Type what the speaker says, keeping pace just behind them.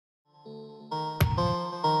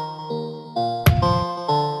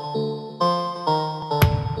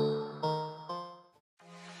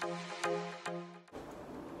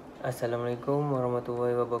Assalamualaikum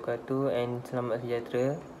warahmatullahi wabarakatuh and selamat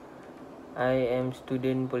sejahtera. I am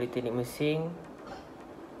student Politeknik Mersing.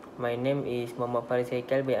 My name is Muhammad Faris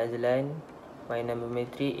Haikal bin Azlan. My number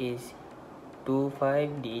matric is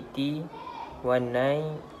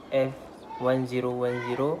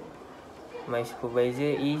 25DET19F1010. My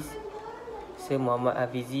supervisor is Sir Muhammad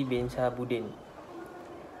Hafizi bin Sahabuddin.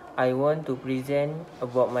 I want to present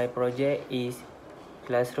about my project is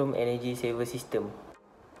Classroom Energy Saver System.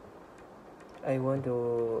 I want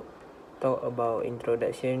to talk about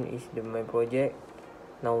introduction is my project.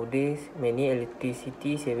 Nowadays, many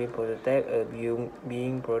electricity saving prototypes are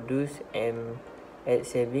being produced and at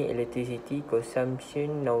saving electricity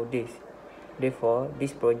consumption nowadays. Therefore,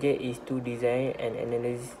 this project is to design and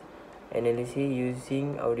analysis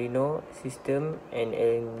using Arduino system and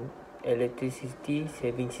an electricity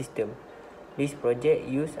saving system. This project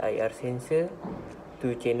use IR sensor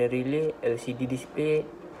to channel relay, LCD display,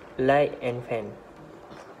 light and fan.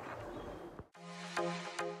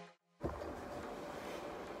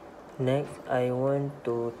 Next, I want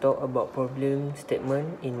to talk about problem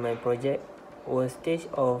statement in my project.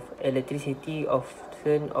 Wastage of electricity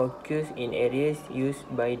often occurs in areas used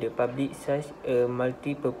by the public such as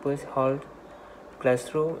multi-purpose hall,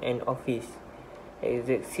 classroom and office.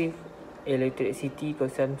 Excessive electricity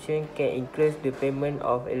consumption can increase the payment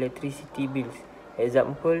of electricity bills.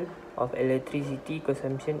 Example of electricity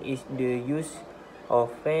consumption is the use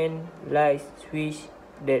of fan, lights, switch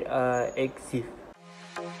that are excessive.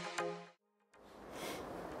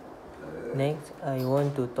 Next, I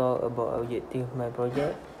want to talk about objective of my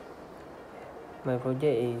project. My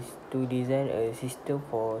project is to design a system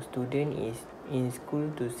for students in school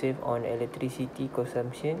to save on electricity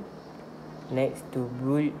consumption. Next, to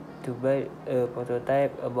build a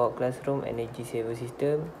prototype about classroom energy saver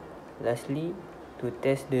system. Lastly, to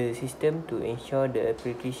test the system to ensure the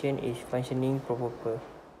application is functioning properly.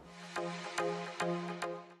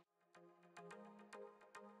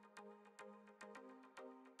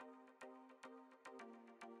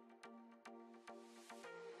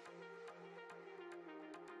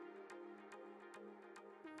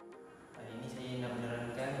 Hari ini saya nak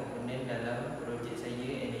menerangkan komponen dalam projek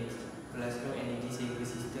saya Classroom Energy Saver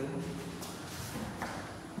System.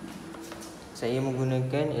 Saya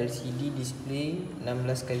menggunakan LCD display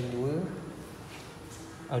 16x2,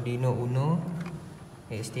 Arduino Uno,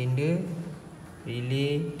 extender,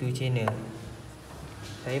 relay 2 channel.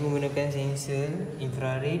 Saya menggunakan sensor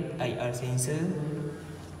infrared IR sensor.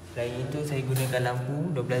 Selain itu saya gunakan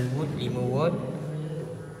lampu 12V 5W,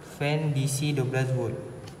 fan DC 12V.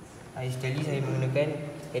 Hari sekali saya menggunakan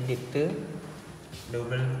adapter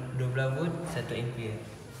 12V 1A.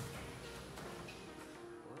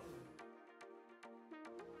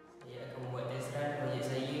 Saya akan membuat test run projek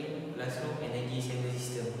saya Classroom Energy Saver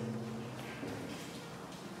System.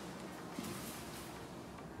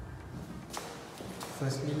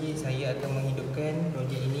 Firstly, saya akan menghidupkan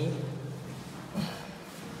projek ini.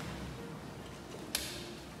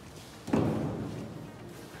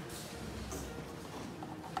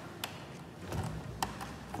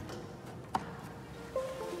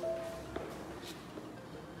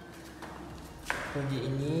 Projek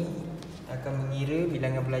ini akan mengira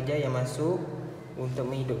bilangan pelajar yang masuk untuk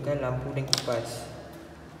menghidupkan lampu dan kipas.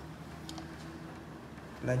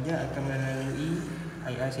 Pelajar akan melalui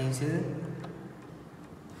IR sensor.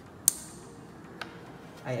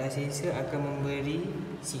 IR sensor akan memberi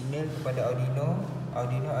signal kepada Arduino.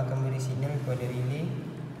 Arduino akan memberi signal kepada relay.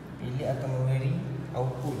 Relay akan memberi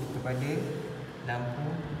output kepada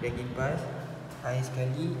lampu dan kipas. Akhir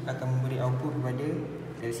sekali akan memberi output kepada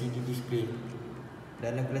LCD display.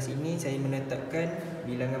 Dalam kelas ini saya menetapkan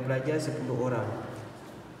bilangan pelajar 10 orang.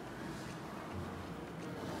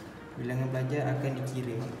 Bilangan pelajar akan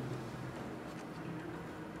dikira.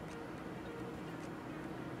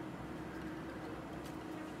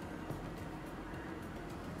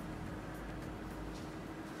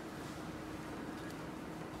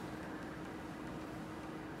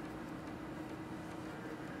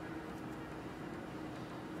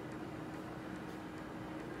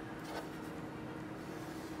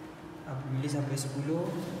 Apabila sampai 10,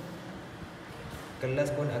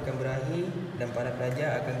 kelas pun akan berakhir dan para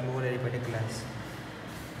pelajar akan keluar daripada kelas.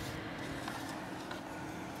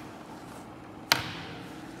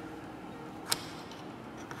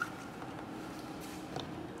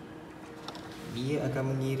 Dia akan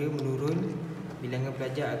mengira menurun, bilangan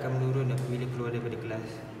pelajar akan menurun apabila keluar daripada kelas.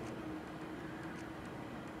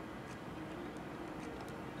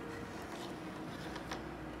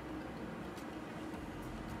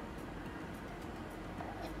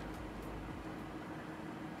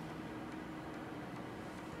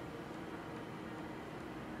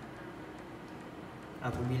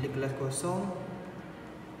 Apabila kelas kosong,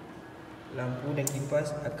 lampu dan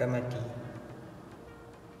kipas akan mati.